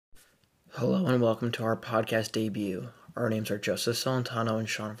Hello and welcome to our podcast debut. Our names are Joseph Celentano and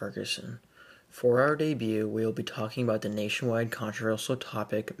Sean Ferguson. For our debut, we will be talking about the nationwide controversial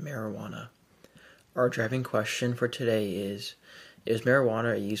topic, marijuana. Our driving question for today is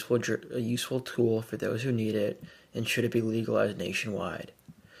marijuana a useful tool for those who need it, and should it be legalized nationwide?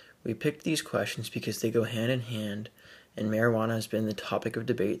 We picked these questions because they go hand in hand, and marijuana has been the topic of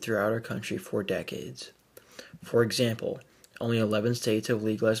debate throughout our country for decades. For example, only 11 states have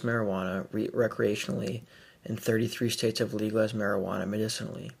legalized marijuana recreationally, and 33 states have legalized marijuana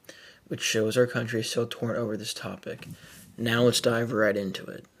medicinally, which shows our country is still torn over this topic. Now let's dive right into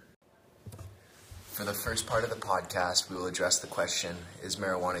it. For the first part of the podcast, we will address the question, is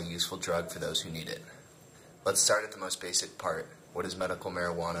marijuana a useful drug for those who need it? Let's start at the most basic part. What is medical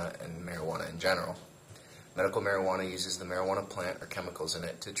marijuana and marijuana in general? Medical marijuana uses the marijuana plant or chemicals in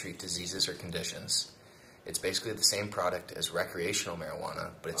it to treat diseases or conditions. It's basically the same product as recreational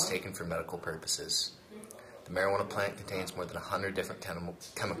marijuana, but it's taken for medical purposes. The marijuana plant contains more than 100 different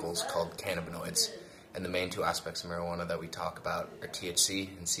chemicals called cannabinoids, and the main two aspects of marijuana that we talk about are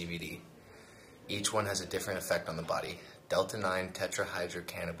THC and CBD. Each one has a different effect on the body. Delta-9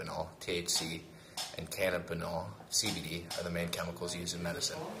 tetrahydrocannabinol, THC, and cannabinol, CBD, are the main chemicals used in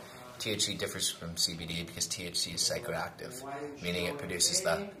medicine. THC differs from CBD because THC is psychoactive, meaning it produces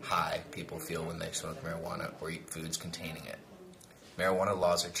the high people feel when they smoke marijuana or eat foods containing it. Marijuana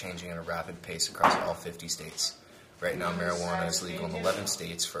laws are changing at a rapid pace across all 50 states. Right now, marijuana is legal in 11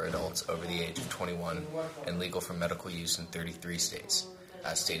 states for adults over the age of 21 and legal for medical use in 33 states,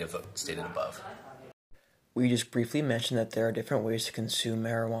 as stated above. We just briefly mentioned that there are different ways to consume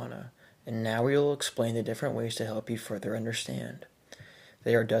marijuana, and now we will explain the different ways to help you further understand.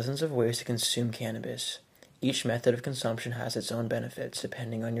 There are dozens of ways to consume cannabis. Each method of consumption has its own benefits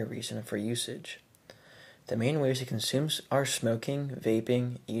depending on your reason for usage. The main ways to consume are smoking,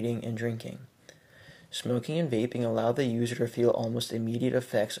 vaping, eating, and drinking. Smoking and vaping allow the user to feel almost immediate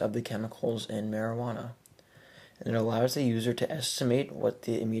effects of the chemicals in marijuana, and it allows the user to estimate what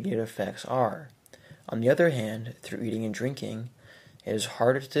the immediate effects are. On the other hand, through eating and drinking, it is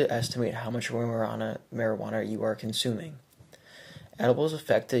harder to estimate how much marijuana you are consuming. Edibles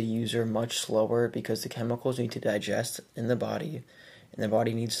affect the user much slower because the chemicals need to digest in the body, and the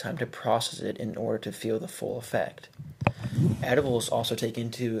body needs time to process it in order to feel the full effect. Edibles also take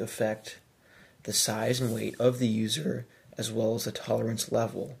into effect the size and weight of the user as well as the tolerance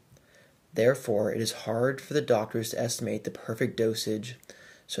level. Therefore, it is hard for the doctors to estimate the perfect dosage,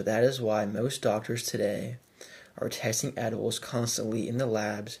 so that is why most doctors today are testing edibles constantly in the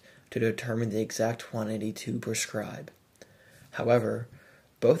labs to determine the exact quantity to prescribe. However,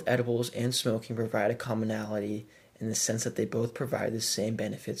 both edibles and smoking provide a commonality in the sense that they both provide the same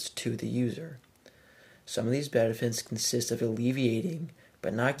benefits to the user. Some of these benefits consist of alleviating,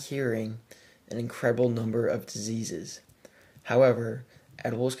 but not curing, an incredible number of diseases. However,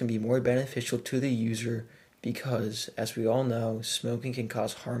 edibles can be more beneficial to the user because, as we all know, smoking can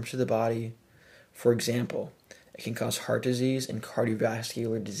cause harm to the body. For example, it can cause heart disease and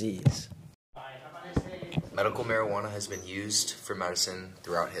cardiovascular disease. Medical marijuana has been used for medicine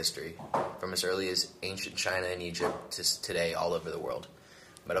throughout history, from as early as ancient China and Egypt to today all over the world.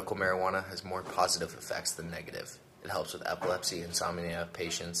 Medical marijuana has more positive effects than negative. It helps with epilepsy, insomnia,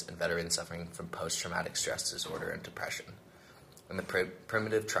 patients, and veterans suffering from post-traumatic stress disorder and depression. In the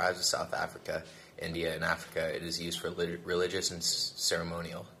primitive tribes of South Africa, India, and Africa, it is used for religious and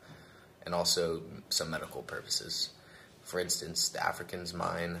ceremonial, and also some medical purposes. For instance, the Africans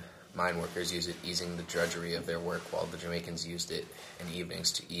mine workers use it easing the drudgery of their work, while the Jamaicans used it in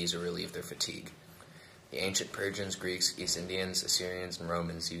evenings to ease or relieve their fatigue. The ancient Persians, Greeks, East Indians, Assyrians, and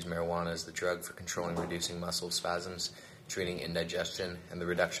Romans used marijuana as the drug for controlling reducing muscle spasms, treating indigestion, and the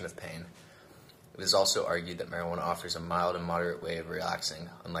reduction of pain. It is also argued that marijuana offers a mild and moderate way of relaxing,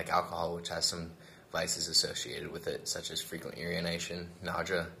 unlike alcohol, which has some vices associated with it, such as frequent urination,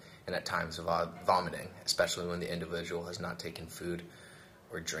 nausea, and at times vomiting, especially when the individual has not taken food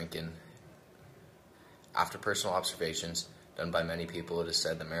or drinking. After personal observations done by many people, it is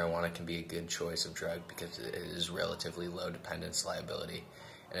said that marijuana can be a good choice of drug because it is relatively low dependence liability,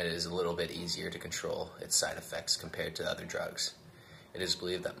 and it is a little bit easier to control its side effects compared to other drugs. It is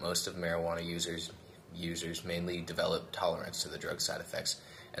believed that most of marijuana users mainly develop tolerance to the drug side effects,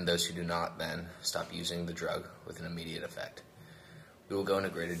 and those who do not then stop using the drug with an immediate effect. We will go into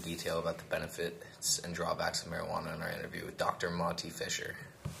greater detail about the benefits and drawbacks of marijuana in our interview with Dr. Monty Fisher.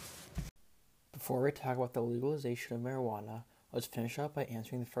 Before we talk about the legalization of marijuana, let's finish up by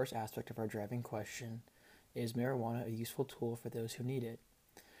answering the first aspect of our driving question: is marijuana a useful tool for those who need it?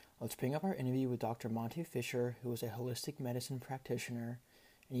 Let's bring up our interview with Dr. Monty Fisher, who is a holistic medicine practitioner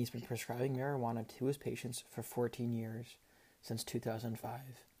and he's been prescribing marijuana to his patients for 14 years, since 2005.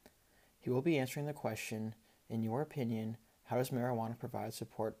 He will be answering the question, in your opinion, how does marijuana provide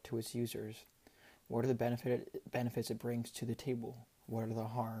support to its users? What are the benefits it brings to the table? What are the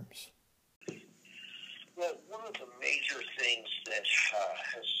harms? Well, one of the major things that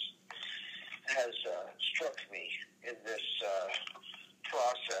has struck me in this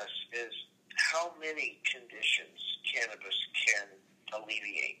process is how many conditions cannabis can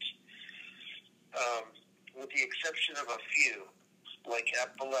alleviate. With the exception of a few, like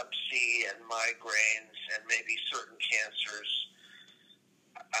epilepsy and migraines and maybe certain cancers,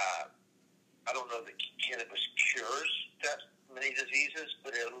 I don't know that cannabis cures that many diseases,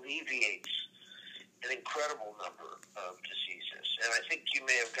 but it alleviates an incredible number of diseases. And I think you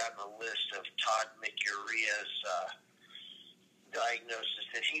may have gotten a list of Todd McUria's diagnosis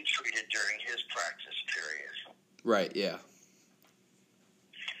that he treated during his practice period. Right, yeah.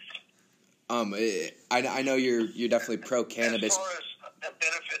 I know you're definitely pro cannabis. As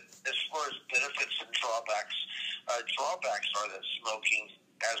far as benefits and drawbacks, drawbacks are that smoking,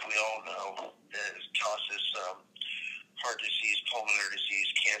 as we all know, causes heart disease, pulmonary disease,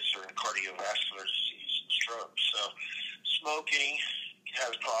 cancer, and cardiovascular disease, and stroke. So smoking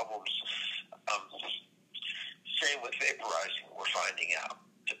has problems. Same with vaporizing, we're finding out.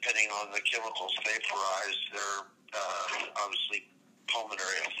 Depending on the chemicals vaporized, there are obviously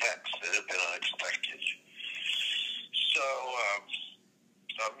pulmonary effects that have been unexpected. So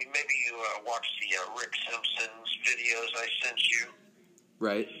maybe you watched the Rick Simpson's videos I sent you.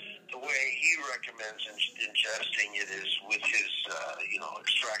 Right. The way he recommends ingesting it is with his,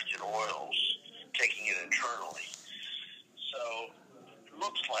 extracted oils, taking it internally. So it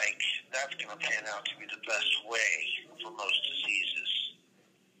looks like that's going to pan out to be the best way for most diseases.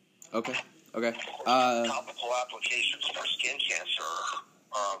 Okay. Topical applications for skin cancer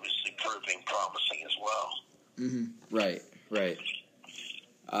are obviously proving promising as well. Mm-hmm. Right.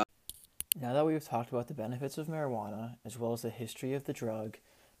 Now that we've talked about the benefits of marijuana, as well as the history of the drug,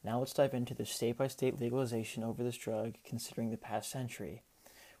 now let's dive into the state-by-state legalization over this drug, considering the past century.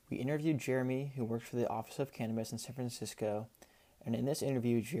 We interviewed Jeremy, who works for the Office of Cannabis in San Francisco, and in this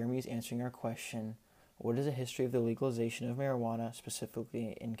interview, Jeremy is answering our question, what is the history of the legalization of marijuana,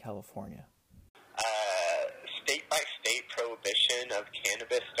 specifically in California? State-by-state prohibition of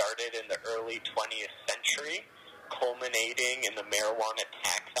cannabis started in the early 20th century, culminating in the Marijuana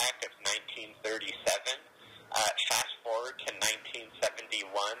Tax Act of 1937. Fast forward to 1971,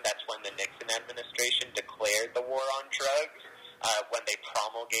 that's when the Nixon administration declared the war on drugs, when they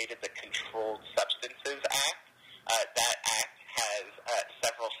promulgated the Controlled Substances Act. That act has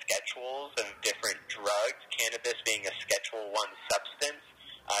several schedules of different drugs, cannabis being a Schedule I substance,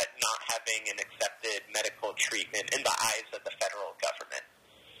 not having an accepted medical treatment in the eyes of the federal government.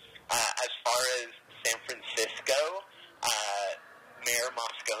 As far as San Francisco, Mayor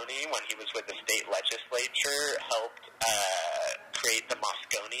Moscone, when he was with the state legislature, helped create the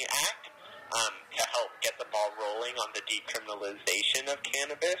Moscone Act to help get the ball rolling on the decriminalization of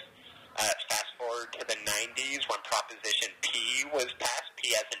cannabis. Fast forward to the 90s when Proposition P was passed,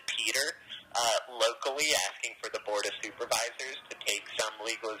 P as in Peter, locally asking for the Board of Supervisors to take some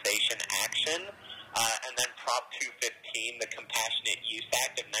legalization action. And then Prop 215, the Compassionate Use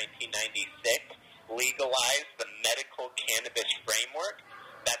Act of 1996, legalized the medical cannabis framework.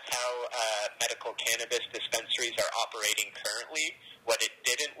 That's how medical cannabis dispensaries are operating currently. What it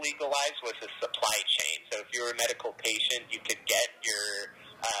didn't legalize was the supply chain. So if you were a medical patient, you could get your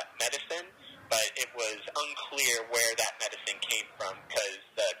medicine, but it was unclear where that medicine came from because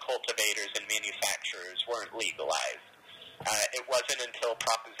the cultivators and manufacturers weren't legalized. It wasn't until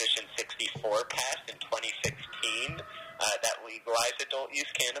Proposition 64 passed in 2016 that legalized adult use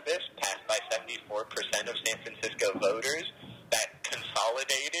cannabis, passed by 74% of San Francisco voters, that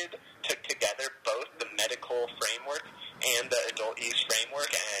consolidated, took together both the medical framework and the adult use framework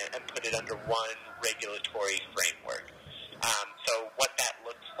and put it under one regulatory framework. So what that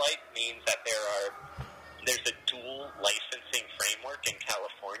looks like means that there's a dual licensing framework in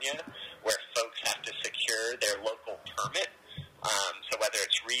California where folks have to secure their local permit. So whether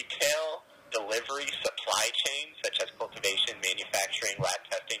it's retail, delivery, supply chain, such as cultivation, manufacturing, lab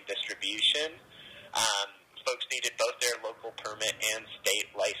testing, distribution, folks needed both their local permit and state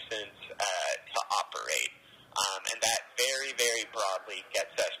license to operate. And that very, very broadly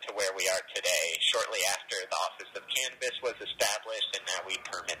gets us to where we are today, shortly after the Office of Cannabis was established, and now we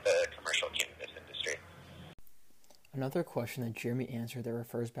permit the commercial cannabis industry. Another question that Jeremy answered that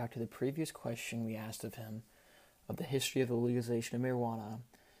refers back to the previous question we asked of him, of the history of the legalization of marijuana,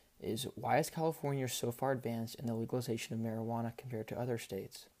 is, why is California so far advanced in the legalization of marijuana compared to other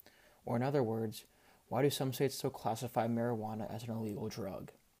states? Or in other words, why do some states still classify marijuana as an illegal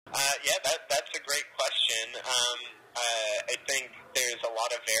drug? That's a great question. I think there's a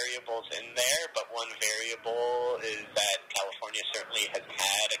lot of variables in there, but one variable is that California certainly has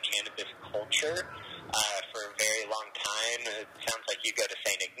had a cannabis culture for a very long time. It sounds like you go to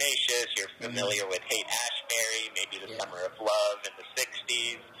St. Ignatius, you're familiar with Haight-Ashbury, maybe the Summer of Love in the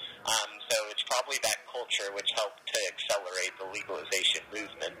 60s. So it's probably that culture which helped to accelerate the legalization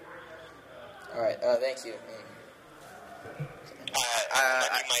movement. All right, thank you.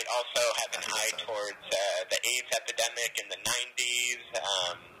 You might also have an eye towards the AIDS epidemic in the 90s,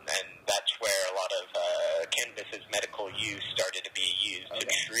 and that's where a lot of cannabis's medical use started to be used to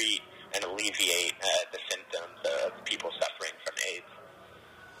treat and alleviate the symptoms of people suffering from AIDS.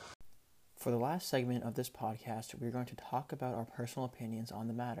 For the last segment of this podcast, we're going to talk about our personal opinions on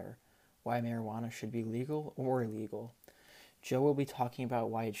the matter, why marijuana should be legal or illegal. Joe will be talking about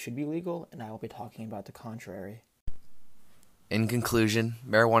why it should be legal, and I will be talking about the contrary. In conclusion,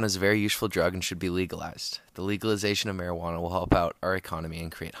 marijuana is a very useful drug and should be legalized. The legalization of marijuana will help out our economy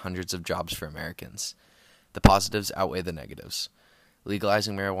and create hundreds of jobs for Americans. The positives outweigh the negatives.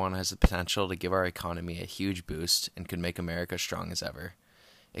 Legalizing marijuana has the potential to give our economy a huge boost and could make America strong as ever.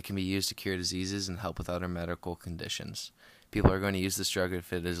 It can be used to cure diseases and help with other medical conditions. People are going to use this drug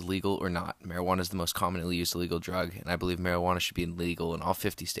if it is legal or not. Marijuana is the most commonly used illegal drug, and I believe marijuana should be legal in all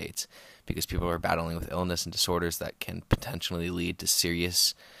 50 states because people are battling with illness and disorders that can potentially lead to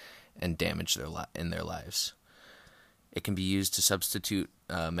serious and damage in their lives. It can be used to substitute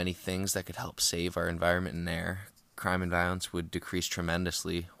many things that could help save our environment and air. Crime and violence would decrease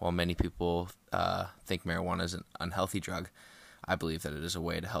tremendously. While many people think marijuana is an unhealthy drug, I believe that it is a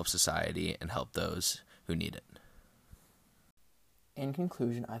way to help society and help those who need it. In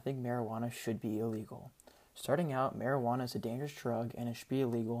conclusion, I think marijuana should be illegal. Starting out, marijuana is a dangerous drug and it should be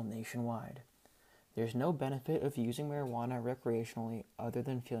illegal nationwide. There's no benefit of using marijuana recreationally other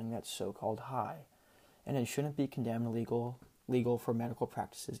than feeling that so-called high, and it shouldn't be condemned legal for medical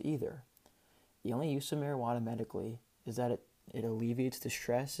practices either. The only use of marijuana medically is that it alleviates the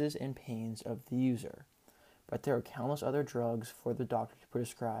stresses and pains of the user, but there are countless other drugs for the doctor to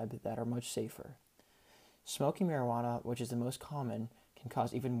prescribe that are much safer. Smoking marijuana, which is the most common, can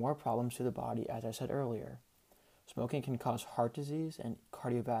cause even more problems to the body, as I said earlier. Smoking can cause heart disease and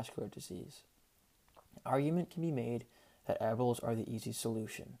cardiovascular disease. An argument can be made that edibles are the easy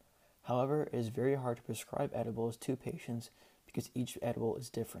solution. However, it is very hard to prescribe edibles to patients because each edible is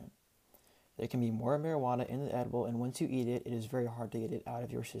different. There can be more marijuana in the edible, and once you eat it, it is very hard to get it out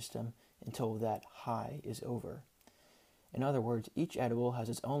of your system until that high is over. In other words, each edible has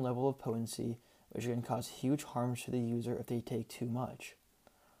its own level of potency, which can cause huge harms to the user if they take too much.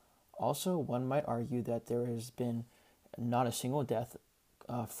 Also, one might argue that there has been not a single death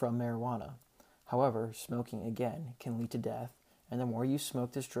from marijuana. However, smoking, again, can lead to death, and the more you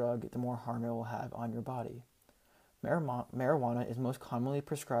smoke this drug, the more harm it will have on your body. Marijuana is most commonly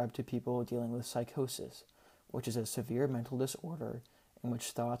prescribed to people dealing with psychosis, which is a severe mental disorder in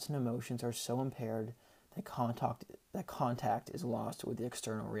which thoughts and emotions are so impaired that contact is lost with the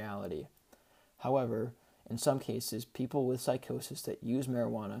external reality. However, in some cases, people with psychosis that use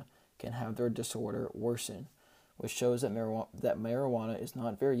marijuana can have their disorder worsen, which shows that marijuana is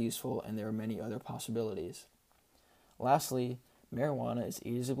not very useful and there are many other possibilities. Lastly, marijuana is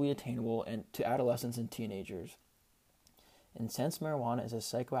easily attainable to adolescents and teenagers. And since marijuana is a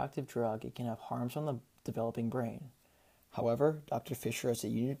psychoactive drug, it can have harms on the developing brain. However, Dr. Fisher has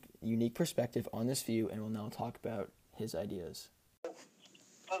a unique perspective on this view and will now talk about his ideas.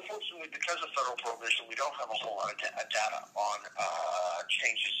 Unfortunately, because of federal prohibition, we don't have a whole lot of data on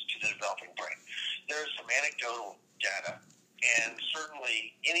changes to the developing brain. There's some anecdotal data, and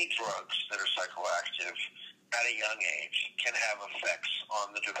certainly any drugs that are psychoactive at a young age can have effects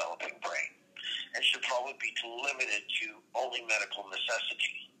on the developing brain and should probably be limited to only medical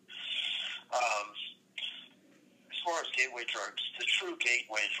necessity. As far as gateway drugs, the true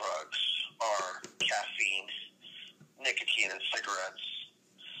gateway drugs are caffeine, nicotine in cigarettes,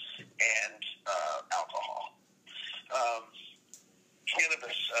 and alcohol.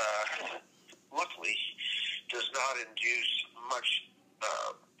 Cannabis, luckily, does not induce much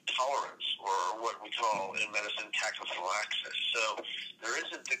tolerance, or what we call in medicine tachyphylaxis. So there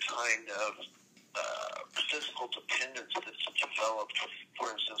isn't the kind of physical dependence that's developed, for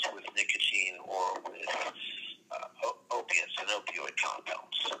instance, with nicotine or with opiates and opioid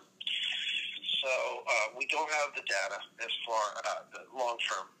compounds. So we don't have the data as far the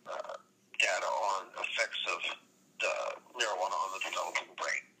long-term data on effects of the marijuana on the developing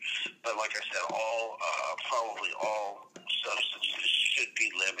brain. But like I said, probably all substances should be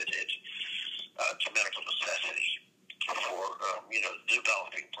limited to medical necessity for,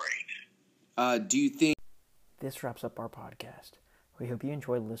 developing brain. Do you think... This wraps up our podcast. We hope you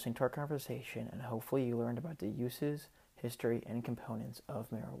enjoyed listening to our conversation, and hopefully you learned about the uses, history, and components of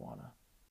marijuana.